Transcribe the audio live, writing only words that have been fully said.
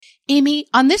Amy,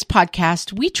 on this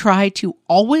podcast, we try to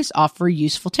always offer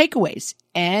useful takeaways.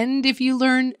 And if you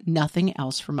learn nothing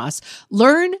else from us,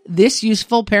 learn this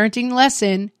useful parenting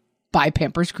lesson by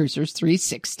Pampers Cruisers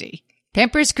 360.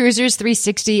 Pampers Cruisers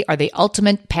 360 are the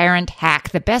ultimate parent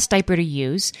hack, the best diaper to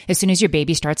use as soon as your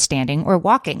baby starts standing or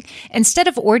walking. Instead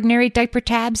of ordinary diaper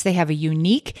tabs, they have a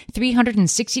unique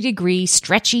 360-degree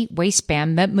stretchy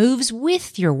waistband that moves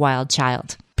with your wild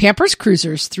child. Pampers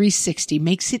Cruisers 360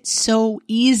 makes it so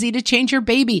easy to change your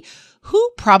baby,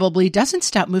 who probably doesn't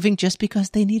stop moving just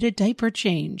because they need a diaper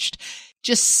changed.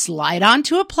 Just slide on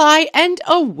to apply and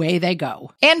away they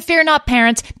go. And fear not,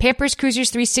 parents, Pampers Cruisers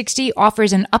 360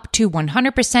 offers an up to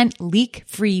 100%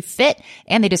 leak-free fit,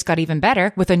 and they just got even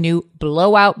better with a new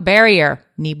blowout barrier.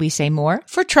 Need we say more?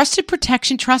 For trusted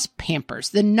protection, trust Pampers,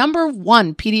 the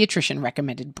 #1 pediatrician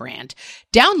recommended brand.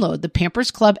 Download the Pampers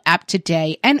Club app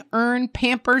today and earn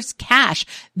Pampers Cash.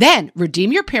 Then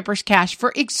redeem your Pampers Cash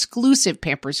for exclusive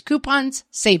Pampers coupons,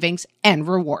 savings, and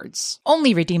rewards.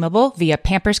 Only redeemable via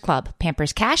Pampers Club.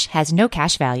 Pampers Cash has no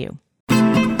cash value.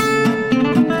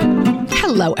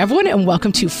 Hello, everyone, and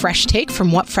welcome to Fresh Take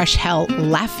from What Fresh Hell,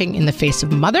 Laughing in the Face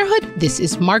of Motherhood. This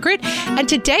is Margaret, and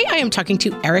today I am talking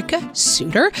to Erica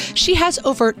Suter. She has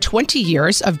over 20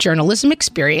 years of journalism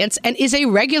experience and is a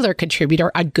regular contributor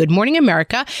on Good Morning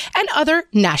America and other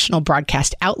national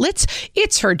broadcast outlets.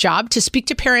 It's her job to speak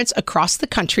to parents across the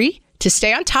country to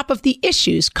stay on top of the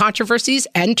issues, controversies,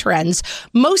 and trends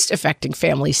most affecting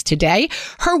families today.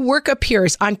 Her work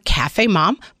appears on Cafe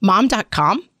Mom,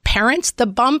 Mom.com, Parents, The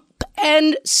Bump,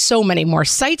 and so many more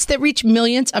sites that reach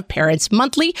millions of parents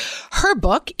monthly. Her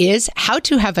book is How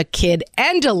to Have a Kid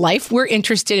and a Life. We're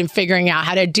interested in figuring out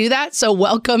how to do that. So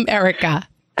welcome, Erica.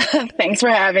 Thanks for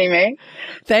having me.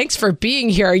 Thanks for being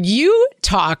here. You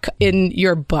talk in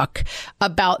your book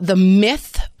about the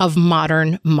myth of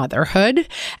modern motherhood.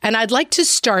 And I'd like to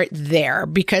start there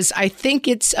because I think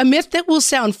it's a myth that will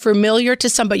sound familiar to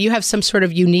some, but you have some sort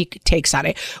of unique takes on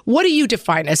it. What do you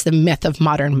define as the myth of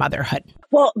modern motherhood?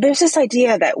 Well, there's this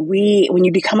idea that when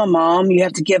you become a mom, you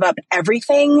have to give up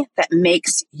everything that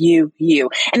makes you you.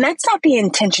 And that's not the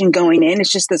intention going in.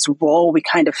 It's just this role we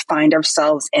kind of find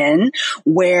ourselves in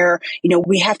where,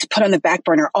 we have to put on the back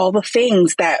burner all the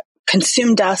things that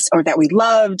consumed us or that we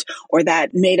loved or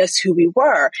that made us who we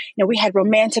were. We had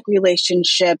romantic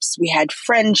relationships, we had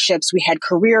friendships, we had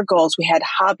career goals, we had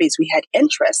hobbies, we had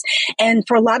interests. And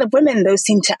for a lot of women, those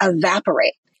seem to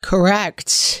evaporate.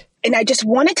 Correct. And I just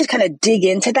wanted to kind of dig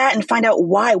into that and find out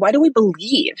why. Why do we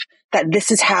believe that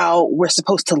this is how we're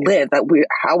supposed to live,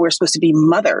 how we're supposed to be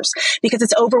mothers? Because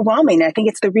it's overwhelming. I think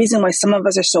it's the reason why some of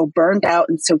us are so burned out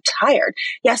and so tired.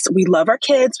 Yes, we love our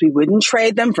kids. We wouldn't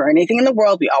trade them for anything in the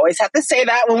world. We always have to say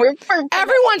that when we're...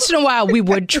 Every once in a while, we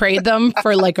would trade them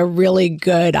for like a really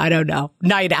good,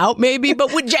 night out maybe, but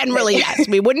generally, yes,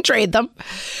 we wouldn't trade them.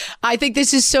 I think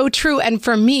this is so true. And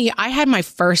for me, I had my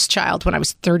first child when I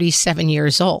was 37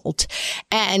 years old.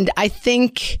 And I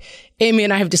think Amy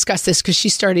and I have discussed this because she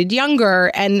started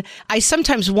younger. And I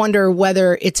sometimes wonder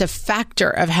whether it's a factor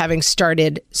of having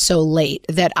started so late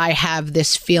that I have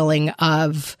this feeling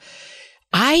of,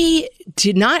 I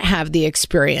did not have the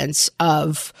experience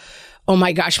of, oh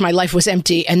my gosh, my life was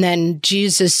empty. And then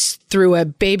Jesus threw a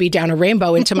baby down a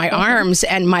rainbow into my arms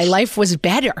and my life was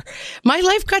better. My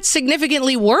life got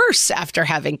significantly worse after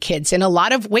having kids in a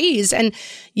lot of ways. And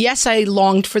yes, I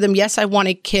longed for them. Yes, I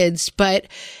wanted kids, but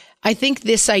I think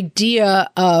this idea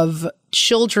of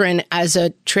children as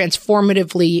a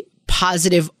transformatively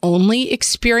positive only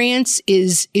experience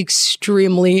is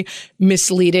extremely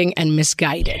misleading and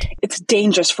misguided. It's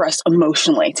dangerous for us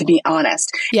emotionally, to be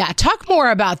honest. Yeah. Talk more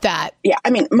about that. Yeah.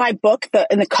 I mean, my book,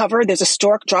 in the cover, there's a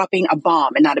stork dropping a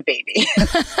bomb and not a baby.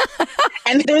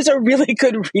 And there's a really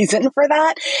good reason for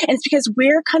that. And it's because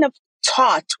we're kind of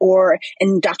taught or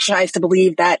indoctrinized to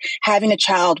believe that having a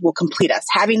child will complete us.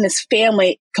 Having this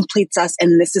family completes us,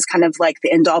 and this is kind of like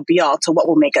the end-all be-all to what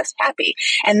will make us happy.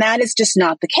 And that is just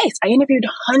not the case. I interviewed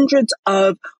hundreds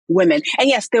of women. And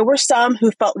yes, there were some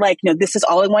who felt like, this is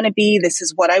all I want to be. This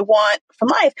is what I want from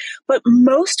life. But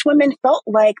most women felt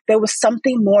like there was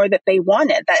something more that they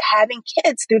wanted, that having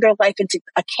kids threw their life into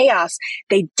a chaos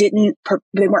they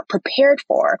weren't prepared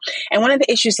for. And one of the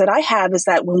issues that I have is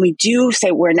that when we do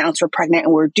say we're announced we're pregnant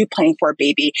and we're planning for a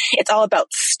baby, it's all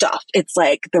about stuff. It's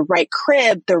like the right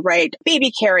crib, the right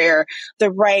baby carrier,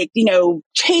 the right,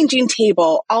 changing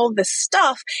table, all of this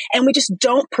stuff. And we just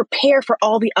don't prepare for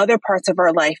all the other parts of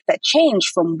our life that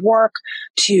change, from work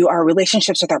to our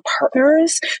relationships with our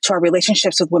partners, to our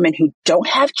relationships with women who don't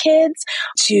have kids,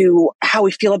 to how we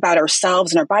feel about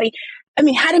ourselves and our body.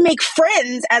 how to make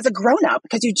friends as a grown up,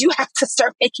 because you do have to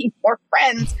start making more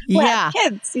friends who have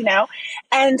kids,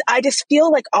 And I just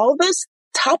feel like all of those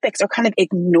topics are kind of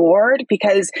ignored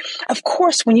because, of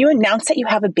course, when you announce that you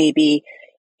have a baby,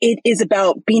 it is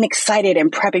about being excited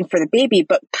and prepping for the baby,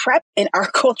 but prep in our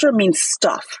culture means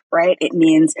stuff, right? It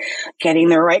means getting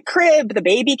the right crib, the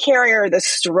baby carrier, the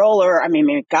stroller.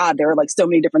 God, there are like so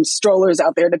many different strollers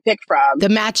out there to pick from. The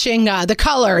matching, the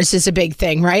colors is a big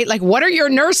thing, right? Like, what are your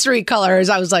nursery colors?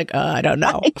 I was like, I don't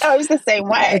know. I was the same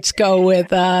way. Let's go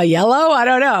with yellow. I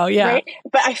don't know. Yeah. Right?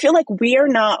 But I feel like we are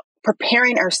not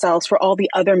preparing ourselves for all the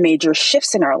other major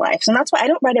shifts in our lives. And that's why I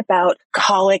don't write about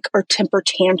colic or temper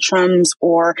tantrums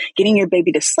or getting your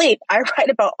baby to sleep. I write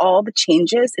about all the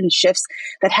changes and shifts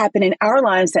that happen in our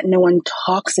lives that no one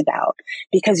talks about.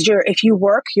 Because if you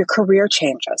work, your career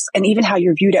changes. And even how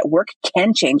you're viewed at work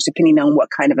can change depending on what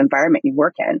kind of environment you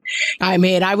work in.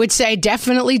 I would say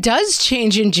definitely does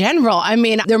change in general.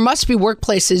 There must be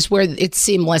workplaces where it's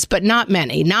seamless, but not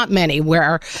many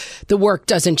where the work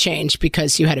doesn't change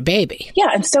because you had a baby. Yeah.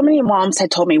 And so many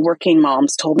working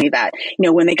moms told me that,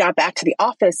 when they got back to the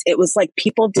office, it was like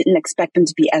people didn't expect them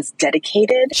to be as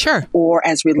dedicated or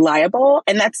as reliable.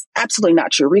 And that's absolutely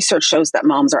not true. Research shows that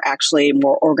moms are actually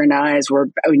more organized. We're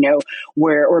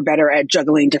better at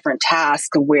juggling different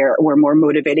tasks. We're more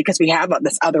motivated because we have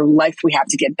this other life we have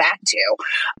to get back to.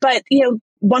 But,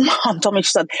 one mom told me,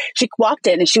 she said she walked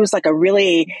in and she was like a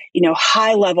really,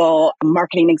 high level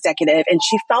marketing executive. And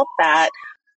she felt that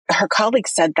her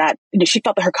colleagues said that she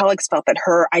felt that her colleagues felt that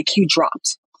her IQ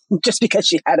dropped just because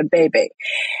she had a baby.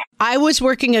 I was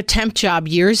working a temp job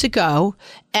years ago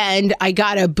and I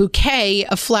got a bouquet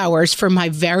of flowers from my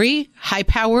very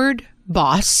high-powered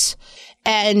boss.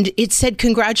 And it said,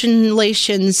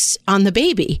 congratulations on the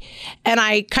baby. And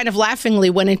I kind of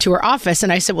laughingly went into her office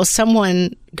and I said, well,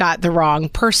 someone got the wrong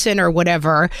person or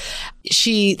whatever.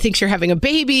 She thinks you're having a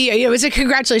baby. It was a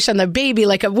congratulations on the baby,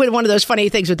 like one of those funny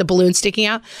things with the balloon sticking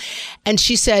out. And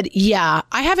she said, yeah,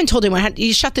 I haven't told anyone.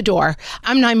 You shut the door.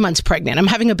 I'm 9 months pregnant. I'm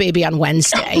having a baby on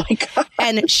Wednesday. Oh my God.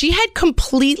 And she had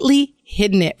completely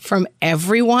hidden it from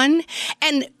everyone.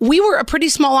 And we were a pretty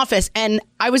small office. And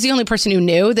I was the only person who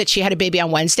knew that she had a baby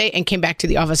on Wednesday and came back to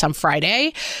the office on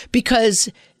Friday because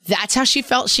that's how she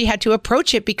felt she had to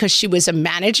approach it, because she was a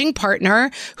managing partner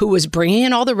who was bringing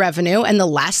in all the revenue. And the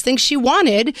last thing she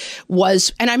wanted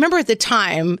was, and I remember at the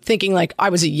time thinking, like, I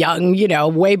was a young,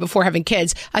 way before having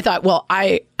kids. I thought, well,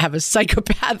 I have a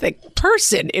psychopathic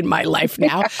person in my life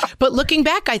now. But looking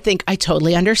back, I think I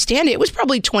totally understand it. It was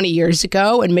probably 20 years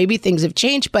ago and maybe things have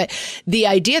changed. But the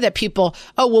idea that people,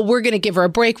 we're going to give her a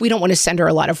break. We don't want to send her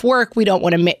a lot of work. We don't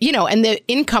want to, and the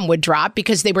income would drop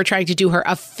because they were trying to do her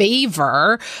a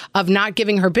favor of not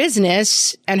giving her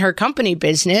business and her company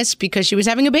business because she was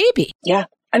having a baby. Yeah.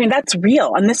 That's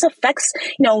real. And this affects,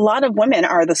 a lot of women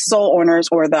are the sole earners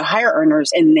or the higher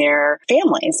earners in their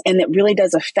families. And it really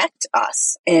does affect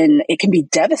us. And it can be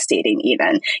devastating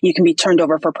even. You can be turned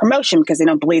over for promotion because they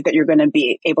don't believe that you're going to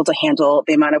be able to handle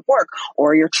the amount of work,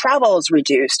 or your travel is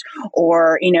reduced,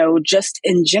 or, just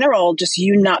in general, just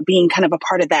you not being kind of a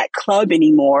part of that club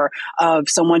anymore of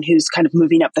someone who's kind of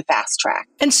moving up the fast track.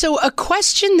 And so a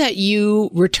question that you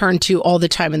return to all the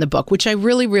time in the book, which I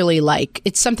really, really like,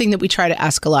 it's something that we try to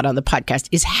ask a lot on the podcast,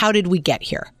 is how did we get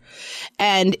here?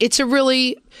 And it's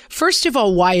first of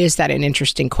all, why is that an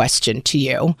interesting question to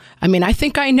you? I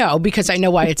think I know, because I know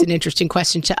why it's an interesting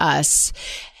question to us.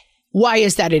 Why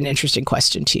is that an interesting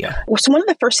question to you? So one of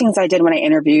the first things I did when I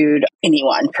interviewed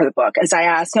anyone for the book is I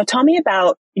asked, tell me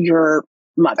about your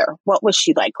mother. What was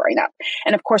she like growing up?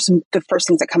 And of course, the first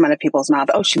things that come out of people's mouth,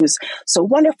 she was so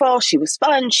wonderful. She was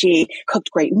fun. She cooked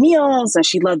great meals and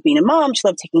she loved being a mom. She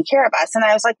loved taking care of us. And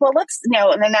I was like, well, let's,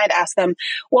 and then I'd ask them,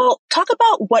 well, talk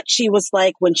about what she was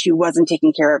like when she wasn't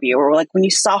taking care of you, or like when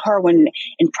you saw her in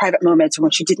private moments, or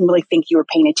when she didn't really think you were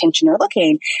paying attention or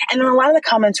looking. And then a lot of the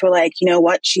comments were like,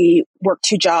 she worked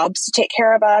 2 jobs to take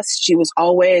care of us. She was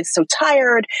always so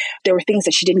tired. There were things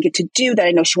that she didn't get to do that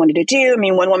I know she wanted to do.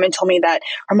 One woman told me that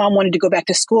her mom wanted to go back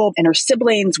to school and her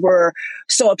siblings were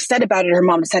so upset about it. Her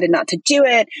mom decided not to do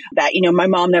it, that, my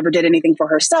mom never did anything for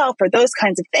herself, or those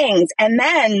kinds of things. And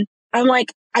then I'm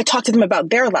like, I talked to them about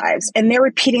their lives and they're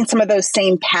repeating some of those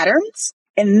same patterns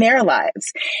in their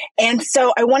lives. And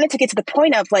so I wanted to get to the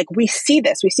point of like, we see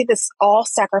this all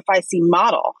sacrificing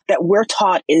model that we're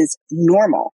taught is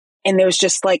normal. And there's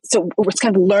just so it's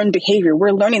kind of learned behavior.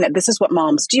 We're learning that this is what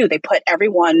moms do. They put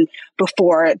everyone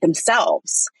before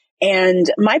themselves. And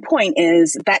my point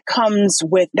is that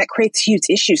creates huge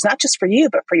issues, not just for you,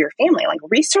 but for your family. Like,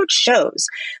 research shows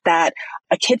that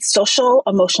a kid's social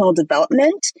emotional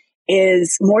development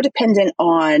is more dependent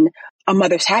on a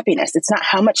mother's happiness. It's not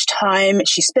how much time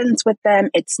she spends with them.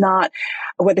 It's not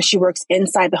whether she works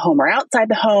inside the home or outside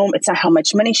the home. It's not how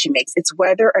much money she makes. It's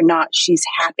whether or not she's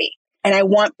happy. And I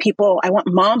want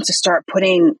moms to start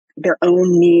putting their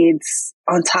own needs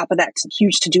on top of that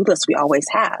huge to-do list we always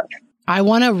have. I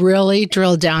want to really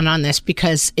drill down on this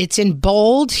because it's in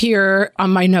bold here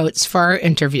on my notes for our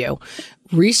interview.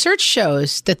 Research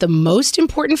shows that the most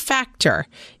important factor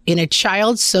in a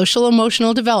child's social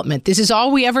emotional development, this is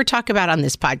all we ever talk about on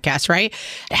this podcast, right?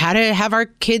 How to have our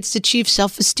kids achieve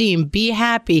self-esteem, be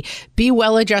happy, be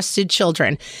well-adjusted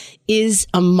children, is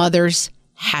a mother's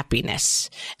happiness.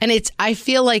 And I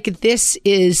feel like this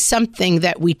is something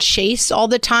that we chase all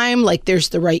the time. Like there's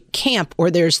the right camp, or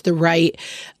there's the right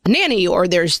nanny, or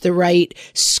there's the right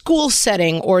school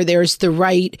setting, or there's the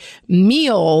right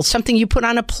meal, something you put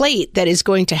on a plate that is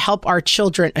going to help our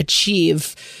children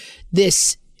achieve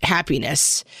this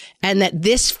happiness. And that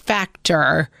this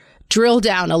factor, drill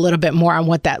down a little bit more on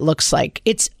what that looks like.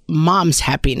 It's mom's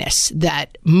happiness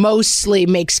that mostly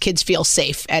makes kids feel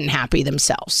safe and happy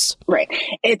themselves. Right.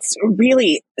 It's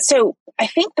really, so I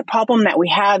think the problem that we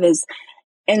have is,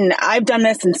 and I've done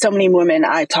this, and so many women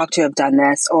I talk to have done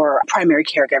this, or primary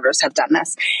caregivers have done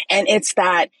this. And it's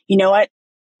that, you know what?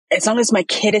 As long as my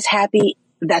kid is happy,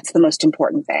 that's the most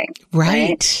important thing.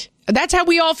 Right. That's how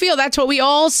we all feel. That's what we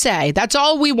all say. That's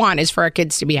all we want, is for our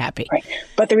kids to be happy. Right.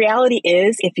 But the reality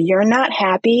is, if you're not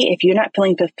happy, if you're not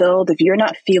feeling fulfilled, if you're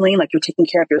not feeling like you're taking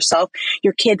care of yourself,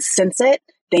 your kids sense it,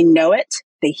 they know it,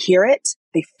 they hear it,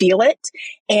 they feel it.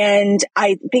 And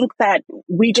I think that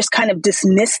we just kind of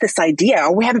dismiss this idea,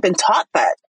 or we haven't been taught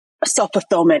that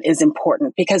self-fulfillment is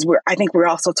important, because I think we're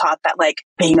also taught that like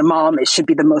being a mom, it should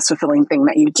be the most fulfilling thing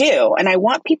that you do. And I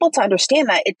want people to understand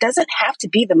that it doesn't have to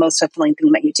be the most fulfilling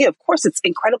thing that you do. Of course, it's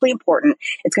incredibly important.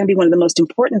 It's going to be one of the most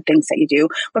important things that you do.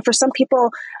 But for some people,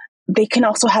 they can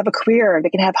also have a career, they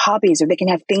can have hobbies, or they can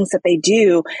have things that they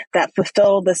do that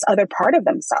fulfill this other part of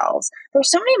themselves.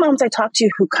 There's so many moms I talk to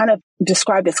who kind of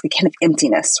describe this kind of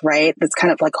emptiness, right? This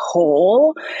kind of like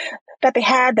hole that they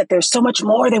had, that there's so much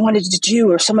more they wanted to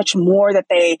do, or so much more that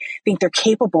they think they're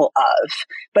capable of,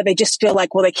 but they just feel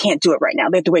like, well, they can't do it right now.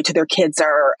 They have to wait till their kids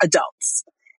are adults.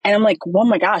 And I'm like, oh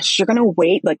my gosh, you're going to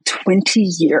wait like 20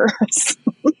 years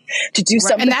to do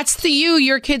something. And that's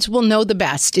your kids will know the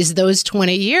best, is those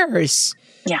 20 years.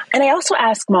 Yeah. And I also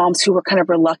ask moms who were kind of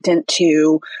reluctant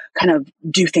to kind of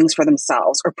do things for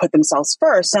themselves or put themselves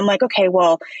first. I'm like, okay,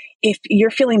 well, if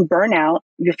you're feeling burnout,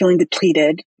 you're feeling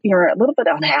depleted, you're a little bit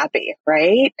unhappy,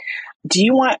 right? Do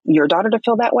you want your daughter to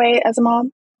feel that way as a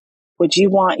mom? Would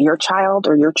you want your child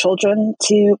or your children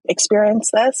to experience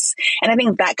this? And I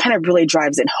think that kind of really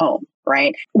drives it home,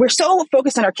 right? We're so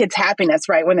focused on our kids' happiness,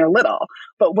 right, when they're little,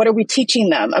 but what are we teaching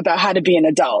them about how to be an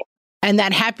adult? And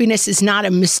that happiness is not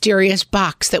a mysterious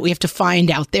box that we have to find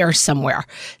out there somewhere.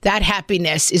 That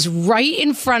happiness is right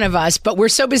in front of us, but we're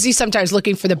so busy sometimes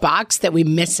looking for the box that we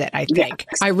miss it, I think.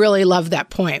 Yeah. I really love that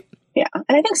point. Yeah. And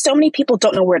I think so many people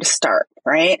don't know where to start,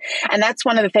 right? And that's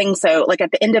one of the things. So like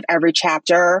at the end of every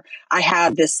chapter, I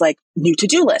have this like new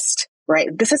to-do list, right?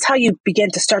 This is how you begin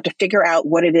to start to figure out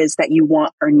what it is that you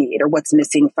want or need, or what's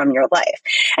missing from your life.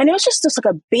 And it was just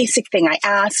like a basic thing. I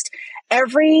asked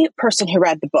every person who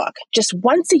read the book, just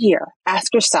once a year,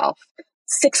 ask yourself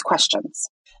 6 questions.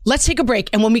 Let's take a break.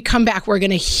 And when we come back, we're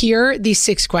going to hear these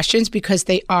 6 questions because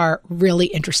they are really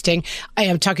interesting. I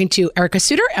am talking to Erica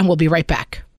Suter, and we'll be right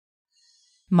back.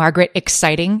 Margaret,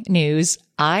 exciting news.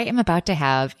 I am about to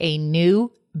have a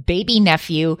new baby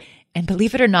nephew. And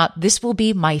believe it or not, this will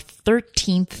be my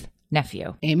 13th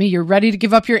nephew. Amy, you're ready to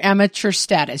give up your amateur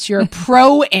status. You're a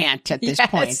pro aunt at this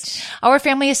point. Our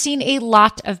family has seen a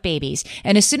lot of babies.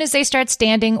 And as soon as they start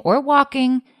standing or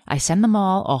walking, I send them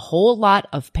all a whole lot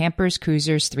of Pampers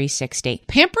Cruisers 360.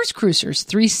 Pampers Cruisers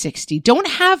 360 don't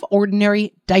have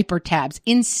ordinary diaper tabs.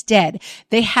 Instead,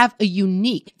 they have a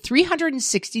unique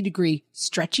 360-degree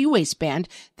stretchy waistband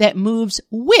that moves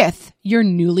with your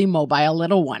newly mobile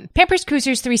little one. Pampers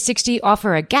Cruisers 360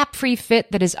 offer a gap-free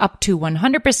fit that is up to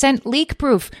 100%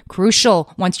 leak-proof.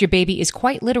 Crucial once your baby is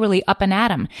quite literally up and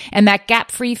at 'em. And that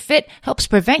gap-free fit helps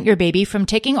prevent your baby from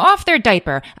taking off their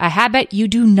diaper, a habit you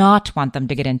do not want them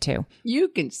to get into. You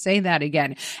can say that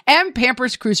again. And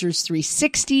Pampers Cruisers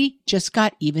 360 just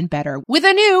got even better with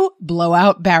a new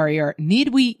blowout barrier.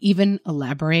 Need we even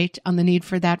elaborate on the need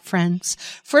for that, friends?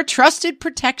 For trusted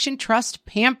protection, trust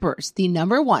Pampers, the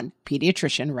 #1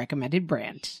 pediatrician recommended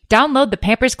brand. Download the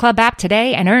Pampers Club app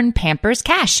today and earn Pampers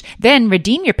Cash. Then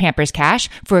redeem your Pampers Cash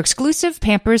for exclusive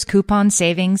Pampers coupon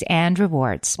savings and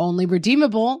rewards. Only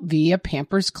redeemable via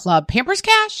Pampers Club. Pampers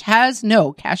Cash has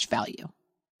no cash value.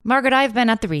 Margaret, I've been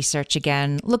at the research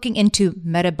again, looking into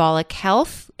metabolic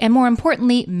health and, more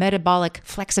importantly, metabolic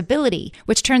flexibility,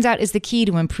 which turns out is the key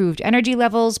to improved energy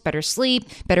levels, better sleep,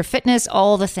 better fitness,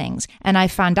 all the things. And I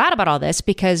found out about all this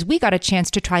because we got a chance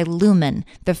to try Lumen,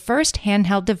 the first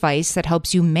handheld device that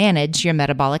helps you manage your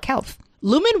metabolic health.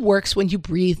 Lumen works when you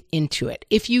breathe into it.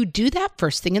 If you do that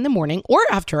first thing in the morning or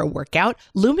after a workout,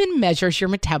 Lumen measures your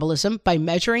metabolism by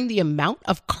measuring the amount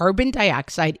of carbon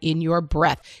dioxide in your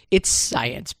breath. It's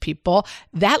science, people.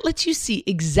 That lets you see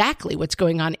exactly what's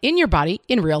going on in your body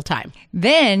in real time.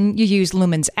 Then you use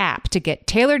Lumen's app to get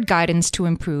tailored guidance to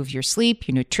improve your sleep,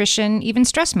 your nutrition, even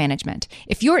stress management.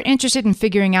 If you're interested in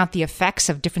figuring out the effects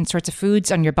of different sorts of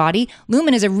foods on your body,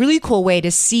 Lumen is a really cool way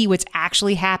to see what's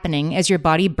actually happening as your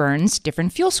body burns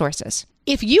different fuel sources.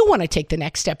 If you want to take the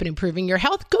next step in improving your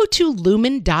health, go to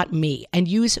lumen.me and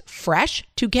use FRESH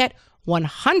to get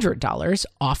 $100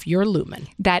 off your Lumen.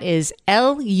 That is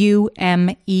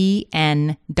LUMEN.ME.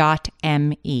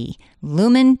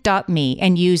 Lumen.me,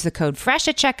 and use the code FRESH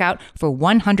at checkout for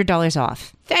 $100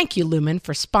 off. Thank you, Lumen,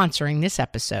 for sponsoring this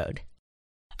episode.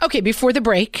 Okay, before the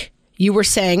break, you were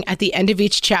saying at the end of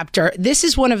each chapter, this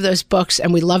is one of those books,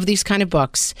 and we love these kind of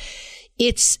books.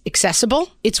 It's accessible.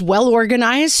 It's well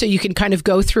organized, so you can kind of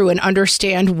go through and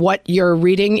understand what you're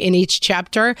reading in each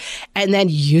chapter, and then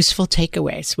useful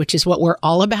takeaways, which is what we're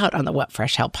all about on the What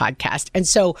Fresh Hell podcast. And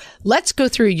so let's go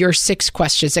through your 6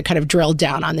 questions that kind of drill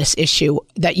down on this issue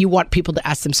that you want people to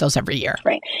ask themselves every year.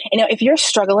 Right. If you're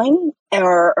struggling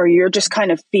or you're just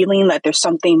kind of feeling that there's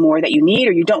something more that you need,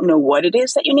 or you don't know what it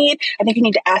is that you need, I think you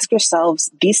need to ask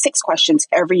yourselves these 6 questions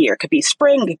every year. It could be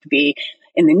spring, it could be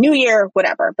in the new year,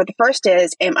 whatever. But the first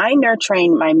is, am I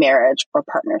nurturing my marriage or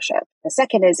partnership? The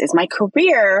second is my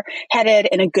career headed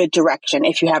in a good direction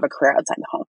if you have a career outside the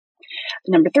home?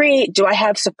 Number 3, do I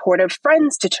have supportive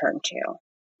friends to turn to?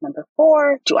 Number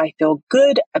 4, do I feel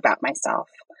good about myself?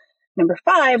 Number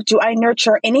 5, do I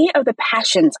nurture any of the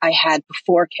passions I had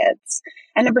before kids?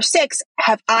 And number 6,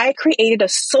 have I created a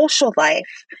social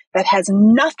life that has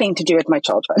nothing to do with my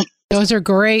children? Those are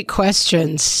great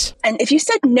questions. And if you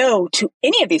said no to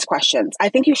any of these questions, I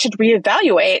think you should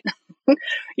reevaluate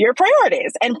your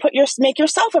priorities and make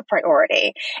yourself a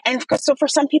priority. And so for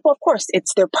some people, of course,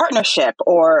 it's their partnership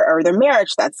or their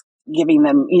marriage that's giving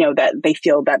them, that they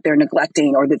feel that they're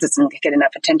neglecting or that doesn't get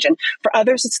enough attention. For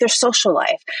others, it's their social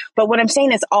life. But what I'm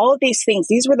saying is all of these things,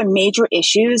 these were the major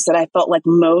issues that I felt like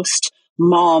most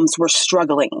moms were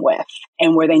struggling with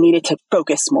and where they needed to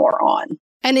focus more on.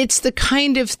 And it's the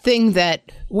kind of thing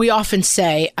that we often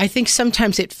say, I think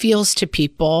sometimes it feels to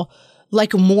people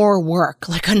like more work,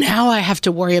 like now I have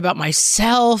to worry about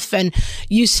myself. And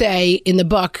you say in the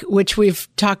book, which we've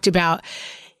talked about,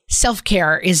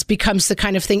 self-care becomes the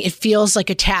kind of thing, it feels like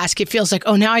a task. It feels like,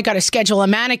 oh, now I got to schedule a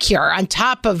manicure on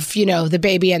top of, the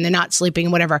baby and the not sleeping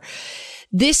and whatever.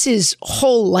 This is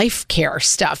whole life care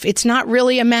stuff. It's not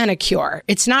really a manicure.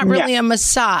 It's not really a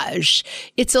massage.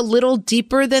 It's a little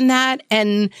deeper than that.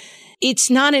 And it's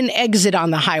not an exit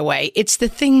on the highway. It's the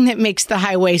thing that makes the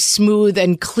highway smooth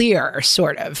and clear,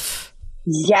 sort of.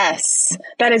 Yes,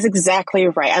 that is exactly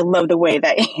right. I love the way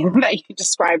that you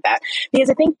describe that, because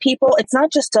I think people, it's not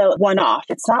just a one-off.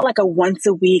 It's not like a once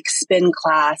a week spin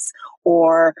class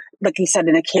or, like you said,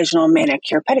 an occasional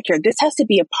manicure, pedicure. This has to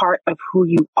be a part of who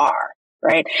you are.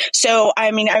 Right. So, I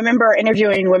remember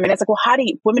interviewing women. It's like, well, how do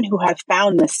women who have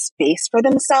found this space for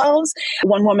themselves?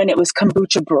 One woman, it was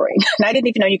kombucha brewing. And I didn't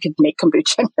even know you could make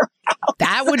kombucha in your house.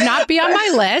 That would not be on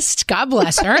my list. God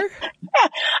bless her. Yeah.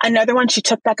 Another one, she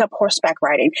took back up horseback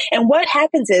riding. And what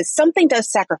happens is something does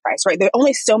sacrifice, right? There are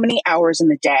only so many hours in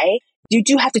the day. You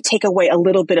do have to take away a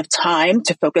little bit of time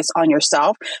to focus on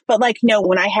yourself. But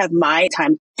when I have my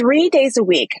time, 3 days a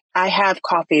week, I have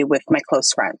coffee with my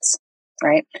close friends.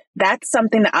 Right? That's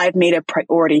something that I've made a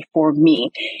priority for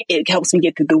me. It helps me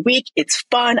get through the week. It's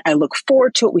fun. I look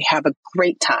forward to it. We have a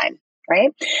great time.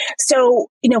 Right. So,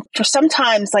 for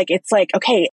sometimes it's like,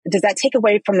 okay, does that take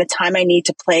away from the time I need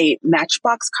to play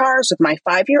Matchbox cars with my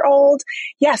 5-year-old?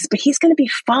 Yes, but he's going to be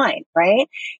fine. Right.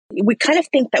 We kind of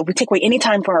think that we take away any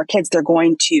time for our kids, they're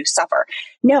going to suffer.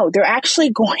 No, they're actually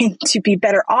going to be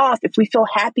better off if we feel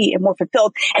happy and more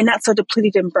fulfilled and not so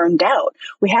depleted and burned out.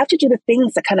 We have to do the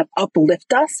things that kind of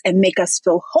uplift us and make us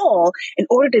feel whole in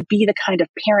order to be the kind of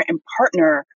parent and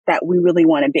partner that we really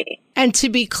want to be. And to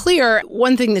be clear,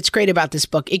 one thing that's great about this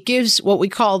book, it gives what we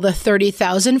call the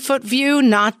 30,000 foot view,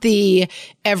 not the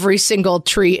every single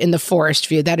tree in the forest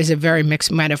view. That is a very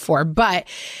mixed metaphor. But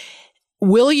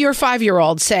Will your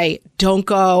 5-year-old say, don't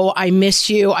go, I miss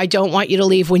you, I don't want you to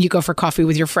leave when you go for coffee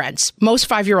with your friends? Most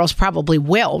 5-year-olds probably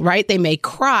will, right? They may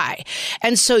cry.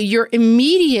 And so your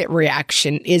immediate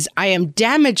reaction is, I am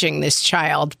damaging this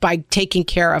child by taking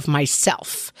care of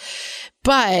myself.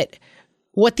 But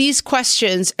what these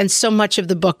questions and so much of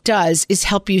the book does is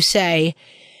help you say,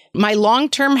 my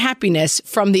long-term happiness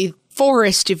from the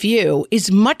forest view is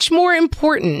much more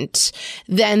important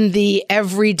than the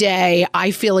everyday,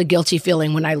 I feel a guilty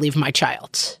feeling when I leave my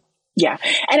child. Yeah.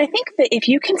 And I think that if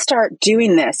you can start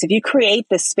doing this, if you create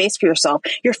this space for yourself,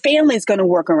 your family is going to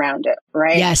work around it,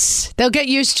 right? Yes. They'll get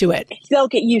used to it. They'll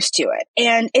get used to it.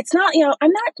 And it's not,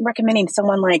 I'm not recommending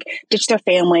someone like ditch their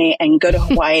family and go to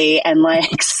Hawaii and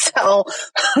like sell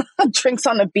drinks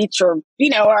on the beach or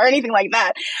anything like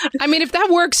that. I mean, if that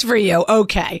works for you,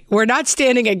 okay. We're not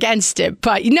standing against it,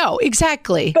 but no,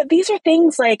 exactly. But these are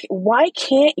things like, why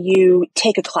can't you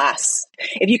take a class?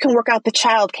 If you can work out the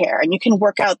childcare and you can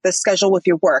work out the schedule with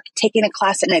your work, taking a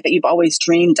class at night that you've always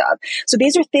dreamed of. So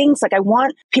these are things like I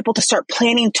want people to start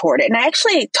planning toward it. And I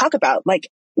actually talk about like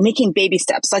making baby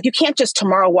steps. Like you can't just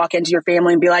tomorrow walk into your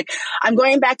family and be like, I'm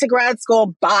going back to grad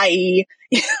school. Bye.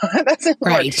 That doesn't work.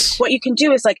 Right. What you can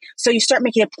do is like, so you start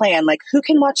making a plan, like who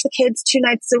can watch the kids 2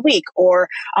 nights a week, or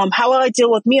how will I deal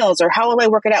with meals, or how will I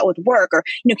work it out with work, or,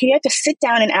 you have to sit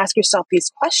down and ask yourself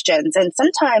these questions. And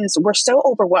sometimes we're so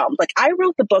overwhelmed. Like I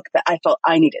wrote the book that I felt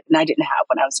I needed and I didn't have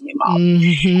when I was a new mom.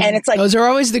 Mm-hmm. And it's like, those are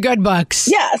always the good books.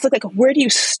 Yeah. It's like, where do you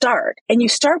start? And you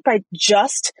start by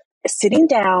just sitting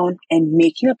down and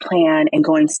making a plan and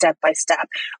going step by step.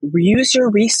 Use your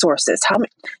resources. Do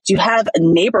you have a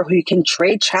neighbor who you can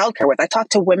trade childcare with? I talk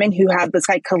to women who have this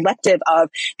like collective of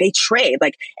they trade.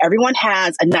 Like everyone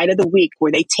has a night of the week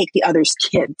where they take the other's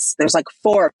kids. There's like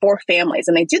four families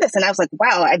and they do this. And I was like,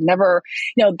 wow, I've never,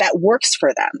 that works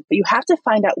for them. But you have to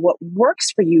find out what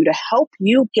works for you to help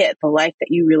you get the life that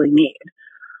you really need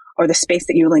or the space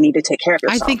that you really need to take care of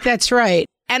yourself. I think that's right.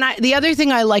 And the other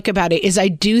thing I like about it is I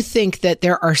do think that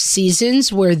there are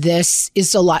seasons where this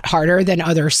is a lot harder than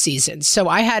other seasons. So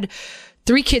I had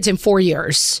 3 kids in 4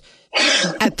 years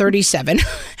at 37.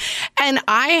 And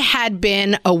I had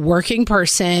been a working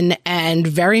person and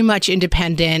very much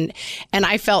independent. And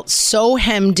I felt so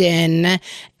hemmed in.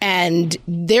 And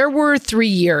there were 3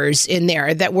 years in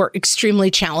there that were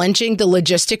extremely challenging. The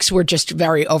logistics were just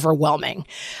very overwhelming.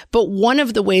 But one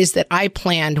of the ways that I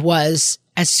planned was,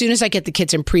 as soon as I get the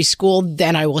kids in preschool,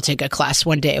 then I will take a class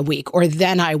 1 day a week, or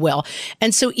then I will.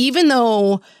 And so even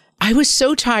though I was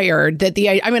so tired that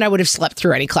I would have slept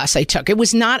through any class I took. It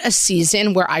was not a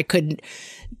season where I could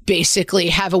basically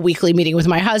have a weekly meeting with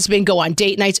my husband, go on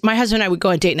date nights. My husband and I would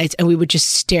go on date nights and we would just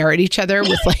stare at each other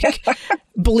with like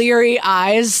bleary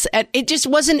eyes. And it just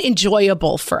wasn't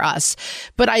enjoyable for us.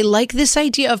 But I like this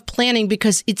idea of planning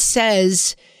because it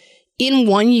says, in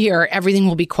 1 year, everything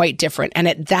will be quite different. And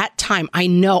at that time, I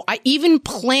know, even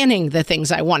planning the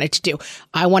things I wanted to do,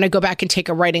 I want to go back and take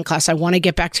a writing class. I want to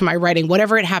get back to my writing,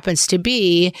 whatever it happens to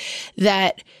be,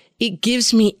 that it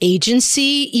gives me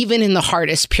agency, even in the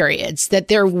hardest periods, that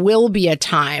there will be a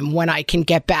time when I can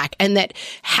get back, and that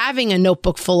having a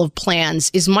notebook full of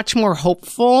plans is much more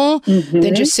hopeful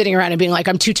than just sitting around and being like,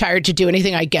 I'm too tired to do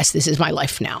anything. I guess this is my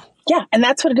life now. Yeah. And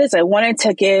that's what it is. I wanted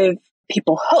to give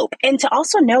people hope and to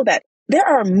also know that there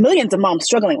are millions of moms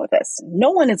struggling with this.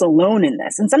 No one is alone in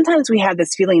this. And sometimes we have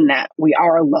this feeling that we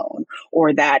are alone,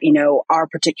 or that, our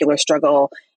particular struggle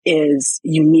is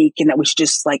unique and that we should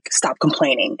just like stop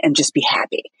complaining and just be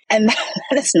happy. And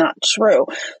that is not true.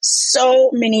 So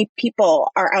many people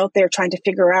are out there trying to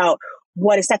figure out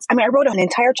what is sex. I mean, I wrote an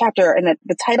entire chapter and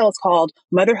the title is called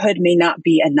Motherhood May Not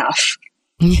Be Enough.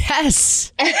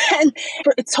 Yes. And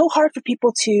it's so hard for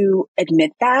people to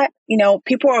admit that.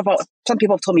 Some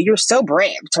people have told me, you're so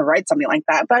brave to write something like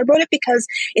that. But I wrote it because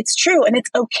it's true and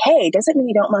it's okay. It doesn't mean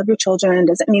you don't love your children. It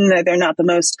doesn't mean that they're not the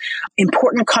most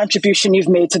important contribution you've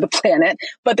made to the planet.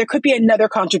 But there could be another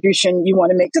contribution you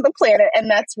want to make to the planet. And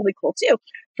that's really cool too.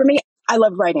 For me, I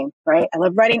love writing, right? I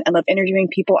love writing. I love interviewing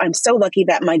people. I'm so lucky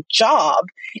that my job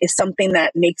is something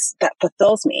that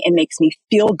fulfills me and makes me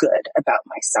feel good about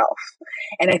myself.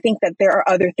 And I think that there are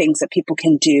other things that people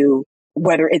can do,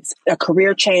 whether it's a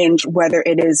career change, whether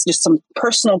it is just some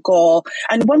personal goal.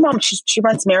 And one mom, she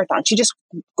runs marathons. She just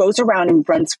goes around and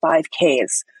runs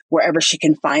 5Ks wherever she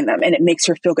can find them. And it makes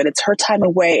her feel good. It's her time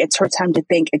away. It's her time to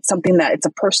think. It's something that it's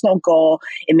a personal goal.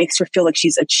 It makes her feel like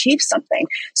she's achieved something.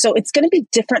 So it's going to be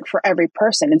different for every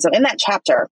person. And so in that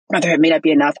chapter, Motherhood May Not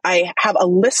Be Enough, I have a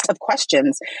list of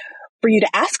questions for you to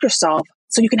ask yourself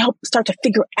so you can help start to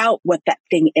figure out what that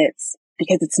thing is.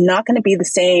 Because it's not going to be the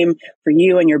same for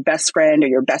you and your best friend or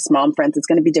your best mom friends. It's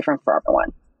going to be different for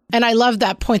everyone. And I love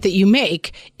that point that you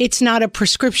make. It's not a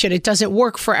prescription. It doesn't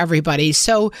work for everybody.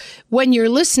 So when you're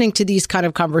listening to these kind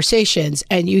of conversations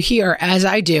and you hear, as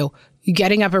I do, you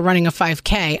getting up and running a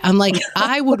 5K, I'm like,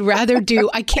 I would rather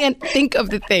I can't think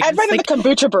of the things. I'd rather like, the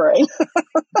kombucha brewing.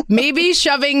 maybe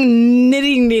shoving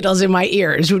knitting needles in my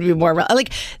ears would be more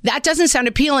like, that doesn't sound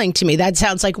appealing to me. That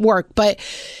sounds like work. But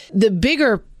the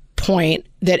bigger point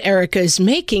that Erica is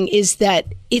making is that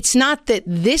it's not that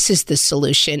this is the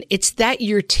solution. It's that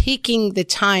you're taking the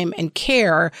time and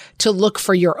care to look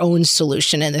for your own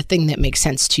solution and the thing that makes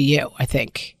sense to you, I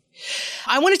think.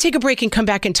 I want to take a break and come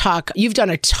back and talk. You've done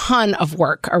a ton of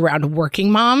work around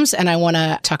working moms, and I want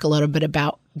to talk a little bit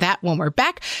about that when we're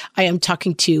back. I am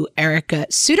talking to Erica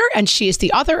Suter, and she is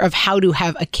the author of How to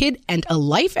Have a Kid and a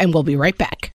Life, and we'll be right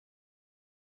back.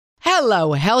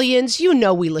 Hello, Hellions. You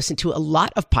know we listen to a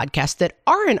lot of podcasts that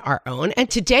aren't our own, and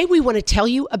today we want to tell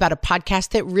you about a podcast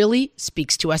that really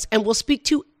speaks to us and will speak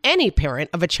to any parent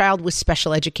of a child with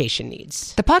special education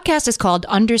needs. The podcast is called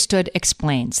Understood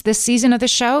Explains. This season of the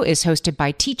show is hosted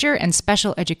by teacher and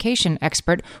special education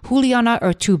expert Juliana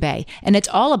Urtubey, and it's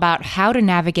all about how to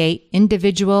navigate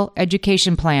individual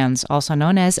education plans, also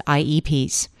known as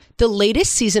IEPs. The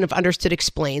latest season of Understood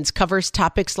Explains covers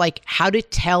topics like how to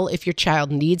tell if your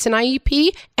child needs an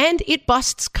IEP, and it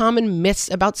busts common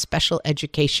myths about special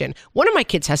education. One of my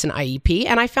kids has an IEP,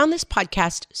 and I found this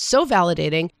podcast so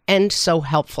validating and so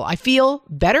helpful. I feel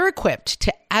better equipped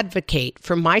to advocate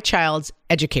for my child's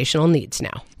educational needs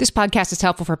now. This podcast is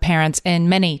helpful for parents in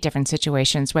many different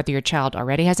situations, whether your child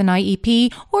already has an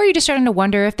IEP or you're just starting to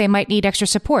wonder if they might need extra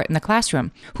support in the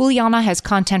classroom. Juliana has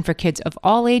content for kids of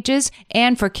all ages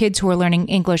and for kids who are learning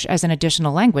English as an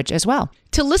additional language as well.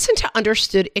 To listen to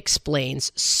Understood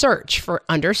Explains, search for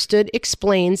Understood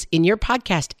Explains in your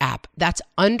podcast app. That's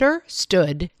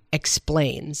Understood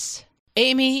Explains.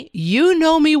 Amy, you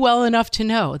know me well enough to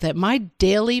know that my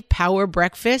daily power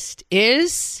breakfast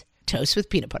is toast with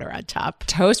peanut butter on top.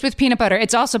 Toast with peanut butter.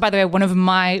 It's also, by the way, one of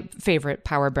my favorite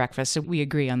power breakfasts. So we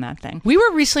agree on that thing. We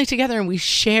were recently together and we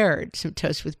shared some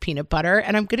toast with peanut butter.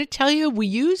 And I'm going to tell you, we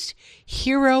used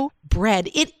Hero bread.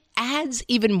 It adds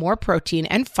even more protein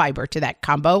and fiber to that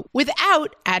combo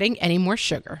without adding any more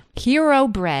sugar. Hero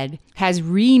Bread has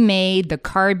remade the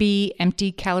carby,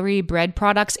 empty-calorie bread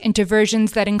products into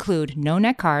versions that include no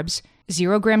net carbs,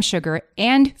 0 gram sugar,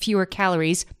 and fewer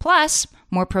calories, plus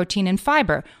more protein and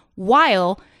fiber,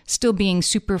 while still being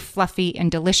super fluffy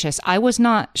and delicious. I was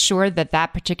not sure that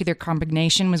that particular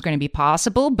combination was going to be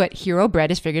possible, but Hero Bread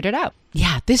has figured it out.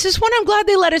 Yeah, this is one I'm glad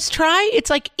they let us try. It's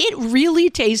like, it really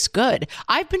tastes good.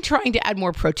 I've been trying to add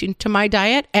more protein to my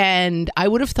diet, and I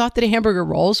would have thought that a hamburger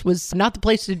rolls was not the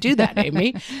place to do that,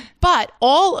 Amy. But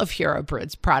all of Hero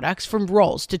Bread's products, from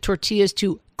rolls to tortillas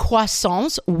to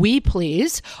croissants, we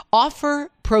please,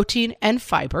 offer protein and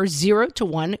fiber, 0 to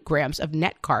 1 grams of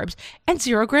net carbs, and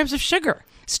 0 grams of sugar.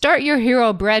 Start your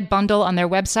Hero Bread bundle on their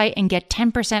website and get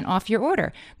 10% off your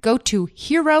order. Go to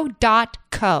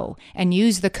hero.co and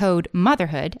use the code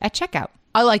motherhood at checkout.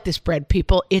 I like this bread,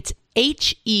 people. It's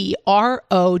HERO.co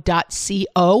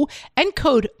and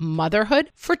code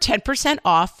motherhood for 10%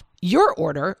 off your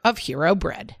order of Hero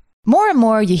Bread. More and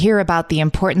more, you hear about the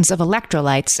importance of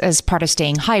electrolytes as part of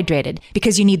staying hydrated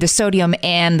because you need the sodium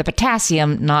and the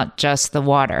potassium, not just the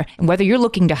water. And whether you're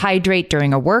looking to hydrate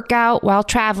during a workout, while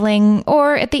traveling,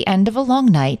 or at the end of a long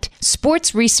night,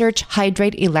 Sports Research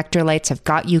Hydrate Electrolytes have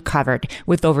got you covered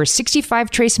with over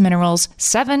 65 trace minerals,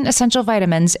 7 essential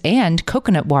vitamins, and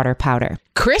coconut water powder.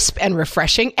 Crisp and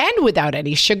refreshing and without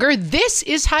any sugar, this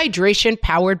is hydration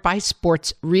powered by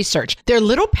Sports Research. They're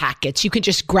little packets you can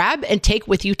just grab and take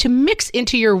with you to mix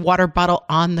into your water bottle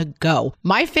on the go.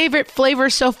 My favorite flavor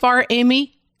so far,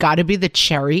 Amy, gotta be the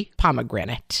cherry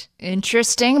pomegranate.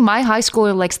 Interesting. My high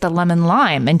schooler likes the lemon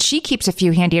lime, and she keeps a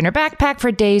few handy in her backpack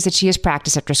for days that she has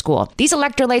practice after school. These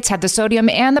electrolytes have the sodium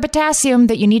and the potassium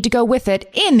that you need to go with it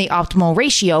in the optimal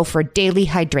ratio for daily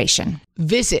hydration.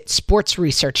 Visit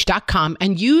sportsresearch.com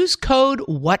and use code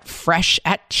WhatFresh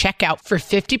at checkout for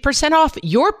 50% off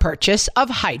your purchase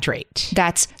of Hydrate.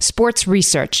 That's Sports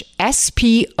Research,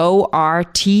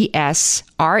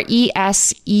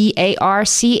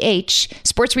 SportsResearch,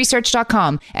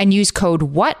 sportsresearch.com, and use code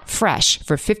WhatFresh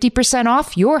for 50%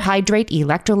 off your Hydrate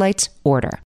electrolytes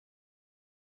order.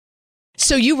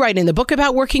 So you write in the book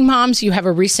about working moms. You have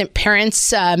a recent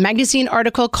Parents magazine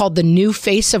article called The New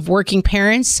Face of Working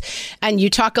Parents. And you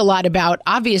talk a lot about,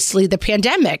 obviously, the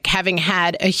pandemic having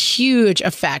had a huge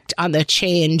effect on the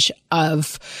change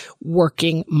of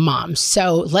working moms.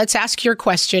 So let's ask your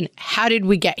question. How did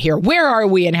we get here? Where are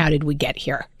we and how did we get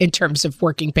here in terms of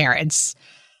working parents?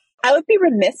 I would be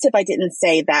remiss if I didn't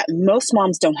say that most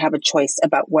moms don't have a choice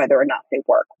about whether or not they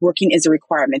work. Working is a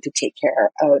requirement to take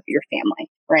care of your family,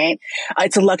 right?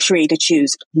 It's a luxury to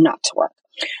choose not to work.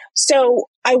 So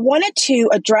I wanted to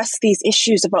address these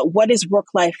issues about what is work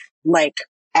life like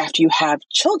after you have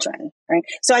children, right?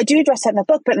 So I do address that in the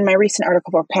book, but in my recent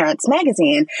article for Parents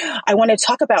Magazine, I want to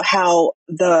talk about how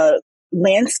the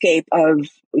landscape of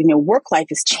work life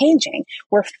is changing,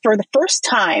 where for the first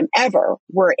time ever,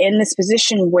 we're in this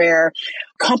position where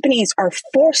companies are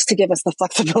forced to give us the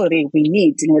flexibility we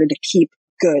need in order to keep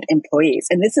good employees.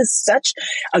 And this is such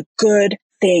a good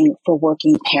thing for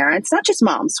working parents, not just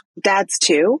moms, dads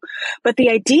too, but the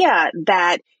idea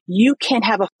that you can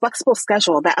have a flexible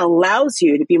schedule that allows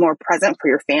you to be more present for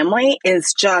your family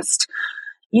is just,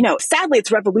 sadly,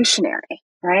 it's revolutionary.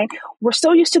 Right? We're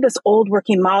so used to this old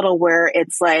working model where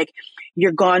it's like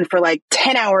you're gone for like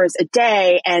 10 hours a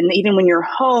day. And even when you're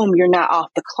home, you're not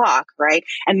off the clock. Right?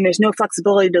 And there's no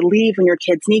flexibility to leave when your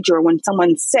kids need you or when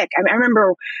someone's sick. I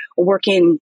remember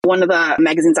working one of the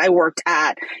magazines I worked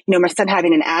at, my son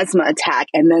having an asthma attack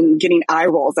and then getting eye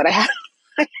rolls that I had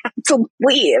to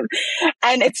leave.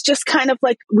 And it's just kind of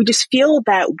like, we just feel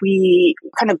that we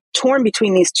kind of torn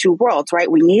between these two worlds, right?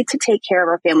 We need to take care of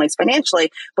our families financially,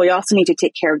 but we also need to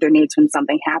take care of their needs when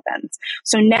something happens.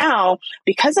 So now,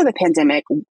 because of the pandemic,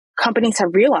 companies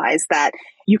have realized that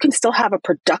you can still have a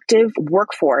productive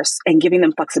workforce and giving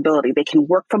them flexibility. They can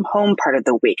work from home part of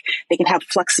the week. They can have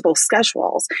flexible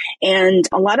schedules. And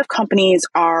a lot of companies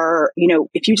are,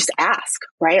 if you just ask,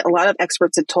 right? A lot of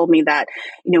experts have told me that,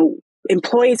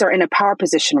 employees are in a power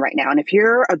position right now. And if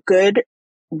you're a good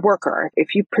worker,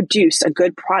 if you produce a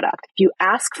good product, if you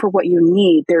ask for what you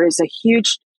need, there is a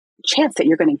huge chance that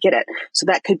you're going to get it. So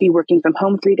that could be working from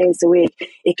home 3 days a week.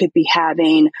 It could be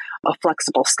having a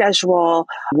flexible schedule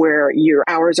where your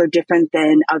hours are different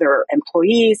than other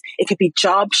employees. It could be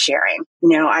job sharing.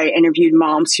 I interviewed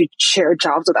moms who share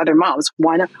jobs with other moms.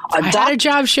 I had a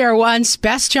job share once.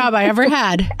 Best job I ever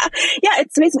had. Yeah,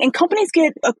 it's amazing. And companies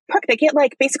get a perk. They get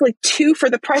like basically 2 for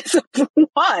the price of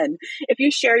 1 if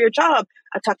you share your job.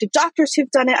 I've talked to doctors who've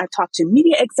done it. I've talked to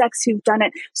media execs who've done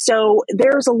it. So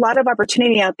there's a lot of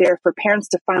opportunity out there for parents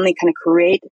to finally kind of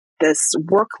create this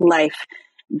work life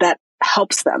that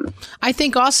helps them. I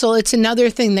think also it's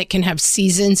another thing that can have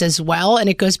seasons as well.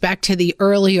 And it goes back to the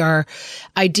earlier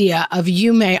idea of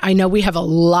I know we have a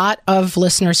lot of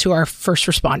listeners who are first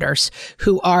responders,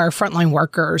 who are frontline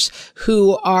workers,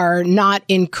 who are not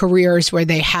in careers where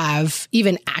they have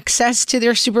even access to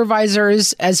their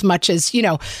supervisors as much as,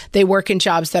 they work in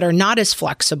jobs that are not as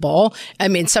flexible. I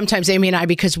mean, sometimes Amy and I,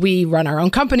 because we run our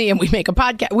own company and we make a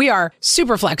podcast, we are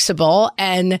super flexible.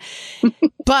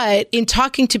 But in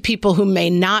talking to people who may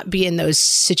not be in those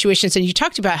situations, and you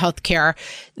talked about healthcare,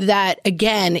 that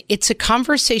again, it's a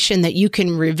conversation that you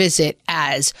can revisit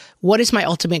as, what is my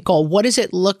ultimate goal? What does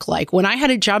it look like? When I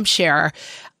had a job share,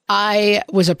 I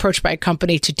was approached by a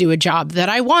company to do a job that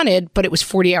I wanted, but it was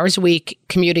 40 hours a week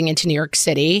commuting into New York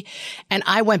City. And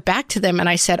I went back to them and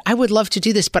I said, I would love to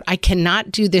do this, but I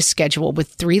cannot do this schedule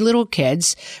with 3 little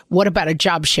kids. What about a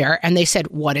job share? And they said,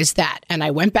 what is that? And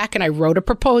I went back and I wrote a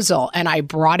proposal and I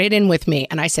brought it in with me.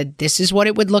 And I said, this is what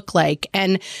it would look like.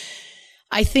 And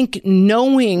I think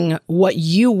knowing what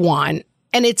you want,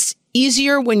 and it's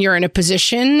easier when you're in a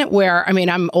position where,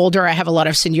 I'm older, I have a lot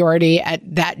of seniority at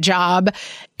that job.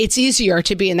 It's easier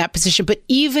to be in that position. But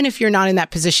even if you're not in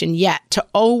that position yet, to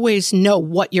always know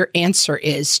what your answer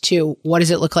is to what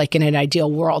does it look like in an ideal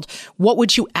world? What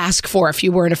would you ask for if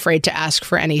you weren't afraid to ask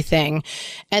for anything?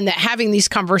 And that having these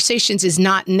conversations is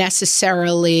not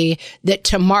necessarily that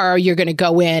tomorrow you're going to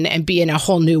go in and be in a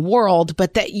whole new world,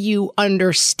 but that you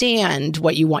understand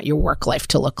what you want your work life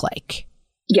to look like.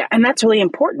 Yeah. And that's really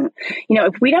important.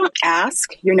 If we don't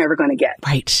ask, you're never going to get.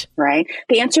 Right. Right.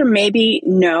 The answer may be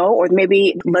no, or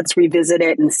maybe let's revisit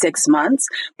it in 6 months,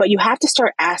 but you have to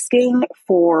start asking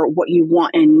for what you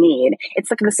want and need.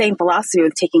 It's like the same philosophy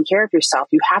with taking care of yourself.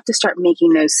 You have to start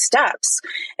making those steps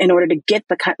in order to get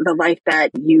the life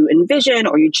that you envision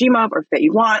or you dream of or that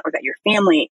you want or that your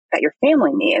family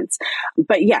needs.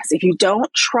 But yes, if you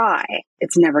don't try,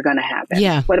 it's never going to happen.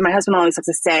 Yeah. What my husband always likes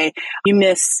to say, you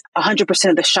miss 100%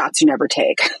 of the shots you never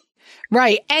take.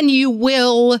 Right. And you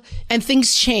will, and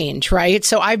things change, right?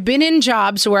 So I've been in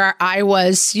jobs where I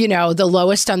was, the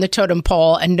lowest on the totem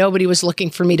pole and nobody was looking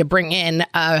for me to bring in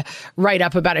a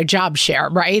write-up about a job share,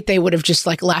 right? They would have just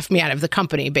laughed me out of the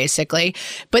company, basically.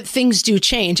 But things do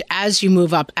change as you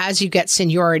move up, as you get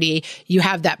seniority, you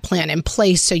have that plan in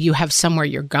place so you have somewhere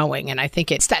you're going. And I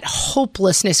think it's that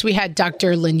hopelessness. We had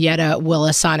Dr. Lynetta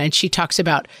Willis on and she talks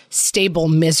about stable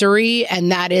misery.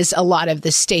 And that is a lot of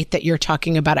the state that you're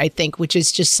talking about, I think, which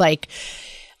is just like,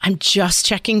 I'm just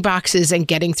checking boxes and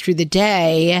getting through the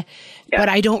day, but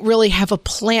I don't really have a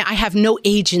plan. I have no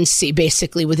agency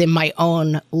basically within my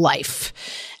own life.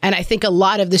 And I think a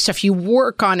lot of the stuff you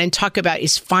work on and talk about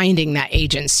is finding that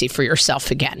agency for yourself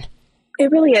again.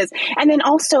 It really is. And then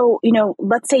also,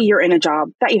 let's say you're in a job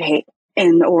that you hate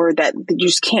or that you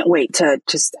just can't wait to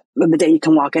just the day you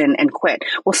can walk in and quit.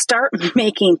 Well, start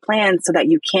making plans so that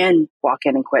you can walk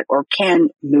in and quit or can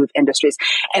move industries.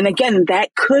 And again,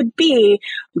 that could be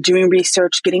doing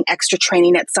research, getting extra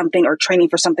training at something or training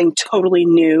for something totally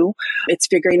new. It's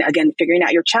figuring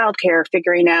out your childcare,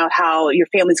 figuring out how your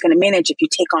family's going to manage if you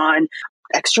take on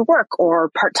extra work or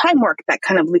part-time work, that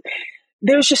kind of.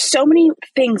 There's just so many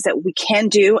things that we can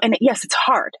do. And yes, it's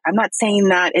hard. I'm not saying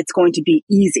that it's going to be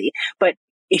easy, but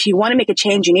if you want to make a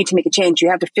change, you need to make a change. You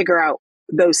have to figure out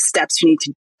those steps you need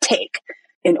to take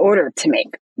in order to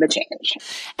make the change.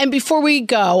 And before we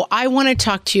go, I want to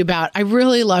talk to you about, I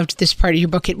really loved this part of your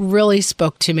book. It really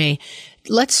spoke to me.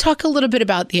 Let's talk a little bit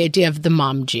about the idea of the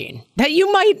mom gene, that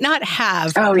you might not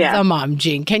have the mom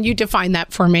gene. Can you define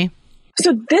that for me?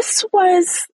 So this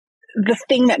was the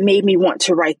thing that made me want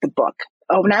to write the book.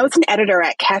 When I was an editor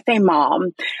at Cafe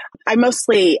Mom, I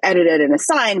mostly edited and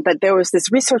assigned, but there was this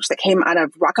research that came out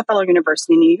of Rockefeller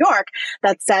University in New York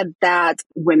that said that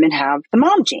women have the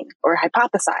mom gene, or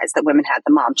hypothesized that women had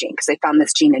the mom gene because they found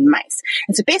this gene in mice.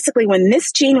 And so basically when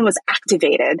this gene was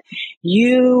activated,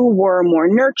 you were more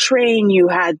nurturing, you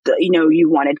had, you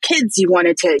wanted kids, you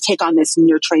wanted to take on this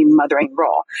nurturing, mothering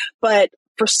role. But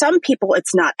for some people,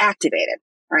 it's not activated.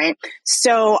 Right.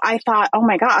 So I thought, oh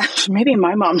my gosh, maybe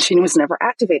my mom gene was never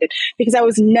activated because I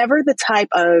was never the type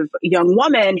of young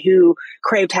woman who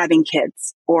craved having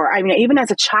kids. Or, even as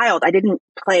a child, I didn't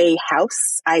play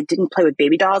house. I didn't play with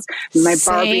baby dolls. My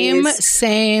Barbies.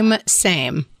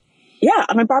 Same. Yeah.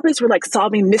 My Barbies were like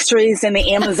solving mysteries in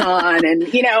the Amazon. And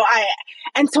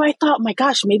so I thought, my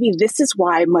gosh, maybe this is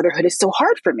why motherhood is so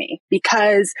hard for me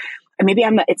because maybe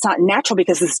it's not natural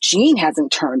because this gene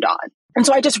hasn't turned on. And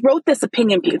so I just wrote this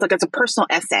opinion piece, like it's a personal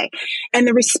essay. And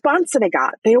the response that I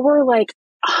got, there were like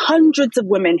hundreds of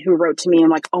women who wrote to me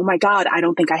and like, oh my God, I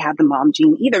don't think I have the mom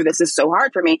gene either. This is so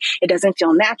hard for me. It doesn't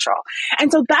feel natural. And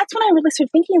so that's when I really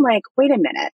started thinking like, wait a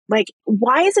minute, like,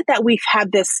 why is it that we've had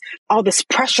all this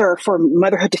pressure for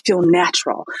motherhood to feel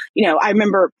natural? I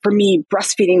remember for me,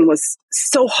 breastfeeding was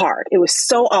so hard. It was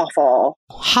so awful.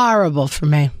 Horrible for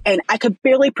me. And I could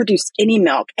barely produce any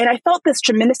milk. And I felt this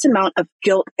tremendous amount of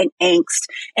guilt and angst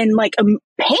and like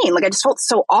pain. Like I just felt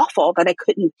so awful that I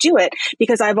couldn't do it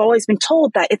because I've always been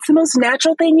told that it's the most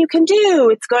natural thing you can do.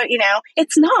 It's going,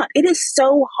 it's not. It is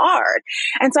so hard.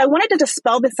 And so I wanted to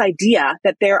dispel this idea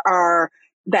that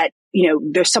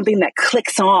there's something that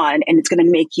clicks on and it's going to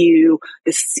make you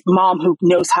this mom who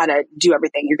knows how to do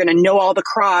everything. You're going to know all the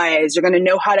cries. You're going to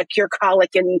know how to cure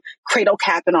colic and cradle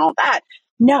cap and all that.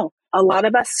 No, a lot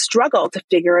of us struggle to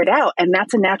figure it out. And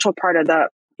that's a natural part of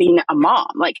being a mom.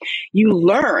 Like you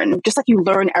learn, just like you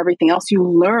learn everything else, you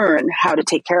learn how to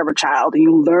take care of a child and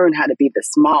you learn how to be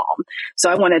this mom. So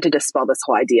I wanted to dispel this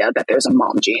whole idea that there's a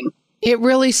mom gene. It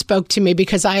really spoke to me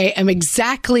because I am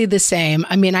exactly the same.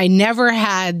 I never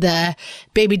had the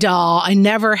baby doll. I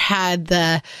never had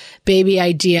the baby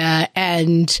idea.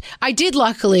 And I did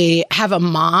luckily have a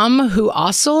mom who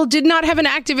also did not have an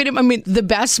activated. The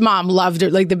best mom loved her.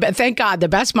 Thank God, the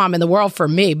best mom in the world for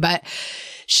me. But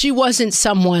she wasn't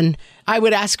someone I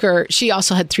would ask her. She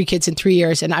also had 3 kids in 3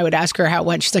 years, and I would ask her how it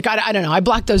went. She's like, I don't know. I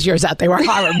blocked those years out. They were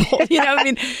horrible.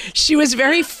 She was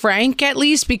very frank, at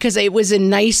least, because it was a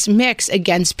nice mix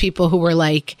against people who were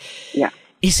like,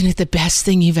 isn't it the best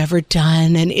thing you've ever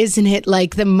done? And isn't it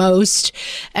like the most?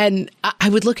 And I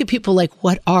would look at people like,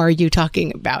 what are you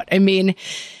talking about? And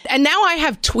now I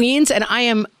have tweens and I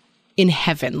am in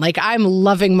heaven. Like I'm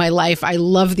loving my life. I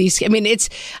love these.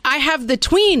 I have the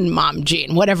tween mom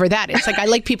gene, whatever that is. Like I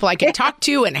like people I can talk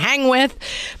to and hang with,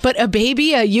 but a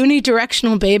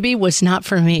unidirectional baby was not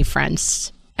for me,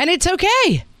 friends. And it's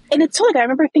okay. And it's like, I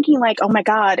remember thinking like, oh my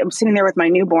God, I'm sitting there with my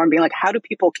newborn being like, how do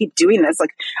people keep doing this?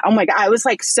 Like, oh my God, I was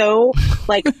like, so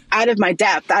like out of my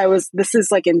depth. This is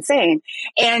like insane.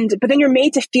 But then you're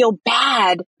made to feel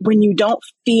bad when you don't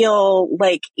feel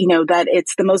like, that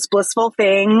it's the most blissful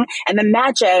thing and the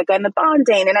magic and the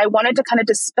bonding. And I wanted to kind of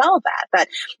dispel that,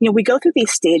 we go through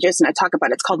these stages and I talk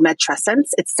about, it's called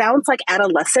matrescence. It sounds like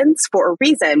adolescence for a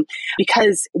reason,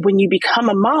 because when you become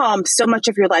a mom, so much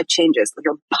of your life changes,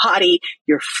 your body,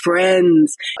 your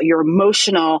friends, you're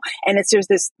emotional. And there's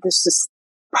this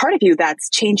part of you that's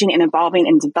changing and evolving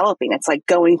and developing. It's like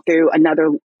going through another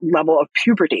level of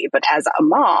puberty, but as a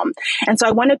mom. And so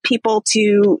I wanted people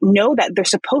to know that they're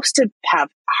supposed to have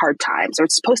hard times, or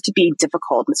it's supposed to be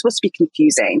difficult, and it's supposed to be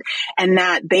confusing, and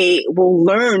that they will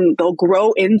learn, they'll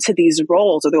grow into these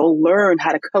roles, or they'll learn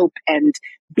how to cope and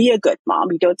be a good mom.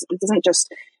 It doesn't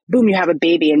just, boom, you have a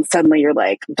baby and suddenly you're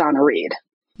like Donna Reed.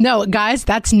 No, guys,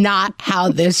 that's not how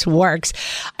this works.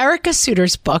 Erica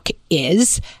Suter's book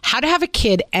is How to Have a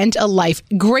Kid and a Life.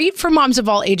 Great for moms of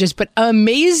all ages, but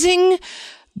amazing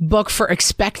book for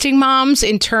expecting moms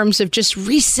in terms of just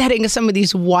resetting some of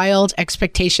these wild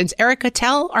expectations. Erica,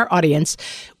 tell our audience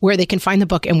where they can find the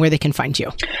book and where they can find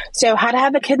you. So How to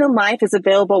Have a Kid in Life is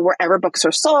available wherever books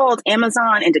are sold: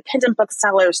 Amazon, independent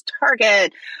booksellers,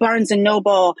 Target, Barnes &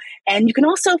 Noble. And you can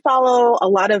also follow a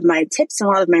lot of my tips and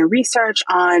a lot of my research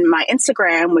on my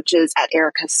Instagram, which is at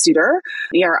Erica Suter,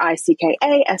 ErickaSouter.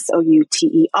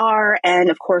 And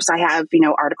of course, I have,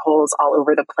 articles all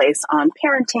over the place on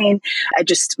parenting.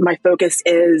 My focus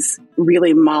is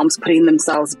really moms putting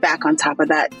themselves back on top of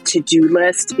that to-do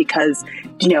list, because,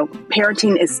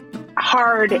 parenting is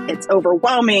hard, it's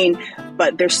overwhelming,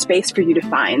 but there's space for you to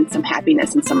find some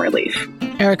happiness and some relief.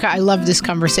 Erica, I love this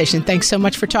conversation. Thanks so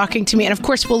much for talking to me. And of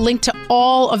course, we'll link to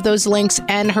all of those links,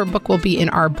 and her book will be in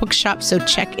our bookshop, so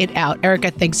check it out. Erica,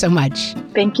 thanks so much.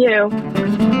 Thank you.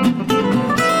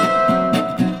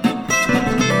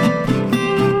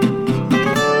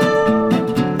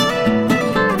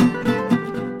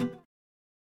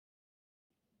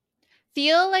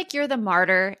 Feel like you're the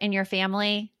martyr in your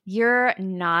family? You're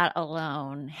not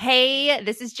alone. Hey,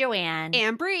 this is Joanne.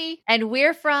 And Bree. And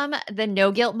we're from the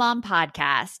No Guilt Mom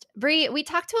podcast. Bree, we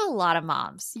talk to a lot of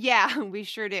moms. Yeah, we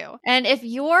sure do. And if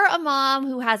you're a mom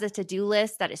who has a to-do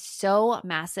list that is so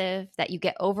massive that you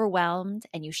get overwhelmed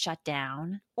and you shut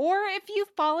down, or if you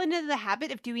fall into the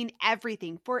habit of doing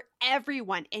everything for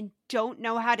everyone and don't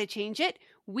know how to change it,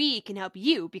 we can help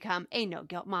you become a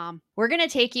no-guilt mom. we're going to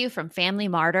take you from family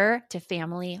martyr to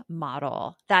family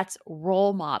model. That's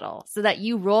role model, so that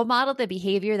you role model the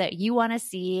behavior that you want to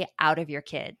see out of your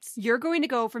kids. You're going to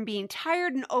go from being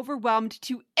tired and overwhelmed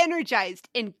to energized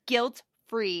and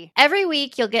guilt-free. Every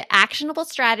week, you'll get actionable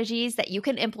strategies that you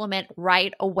can implement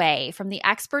right away from the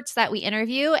experts that we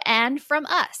interview and from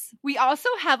us. We also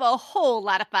have a whole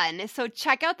lot of fun, so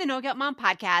check out the No Guilt Mom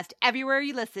podcast everywhere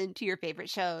you listen to your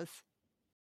favorite shows.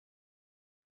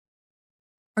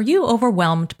 Are you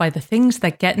overwhelmed by the things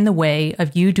that get in the way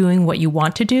of you doing what you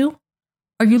want to do?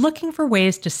 Are you looking for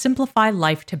ways to simplify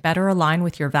life to better align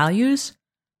with your values?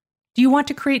 Do you want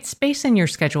to create space in your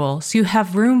schedule so you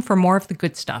have room for more of the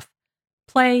good stuff?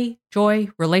 Play, joy,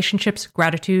 relationships,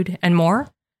 gratitude, and more?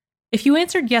 If you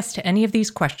answered yes to any of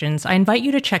these questions, I invite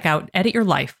you to check out Edit Your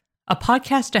Life, a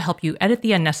podcast to help you edit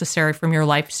the unnecessary from your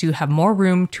life so you have more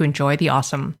room to enjoy the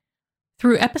awesome.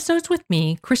 Through episodes with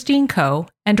me, Christine Coe,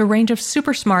 and a range of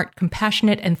super smart,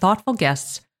 compassionate, and thoughtful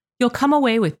guests, you'll come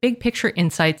away with big picture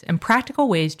insights and practical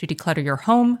ways to declutter your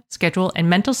home, schedule, and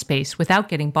mental space without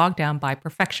getting bogged down by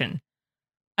perfection.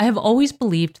 I have always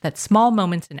believed that small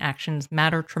moments and actions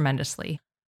matter tremendously.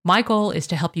 My goal is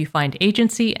to help you find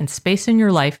agency and space in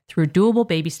your life through doable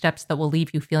baby steps that will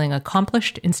leave you feeling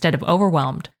accomplished instead of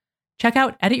overwhelmed. Check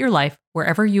out Edit Your Life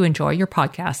wherever you enjoy your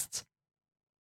podcasts.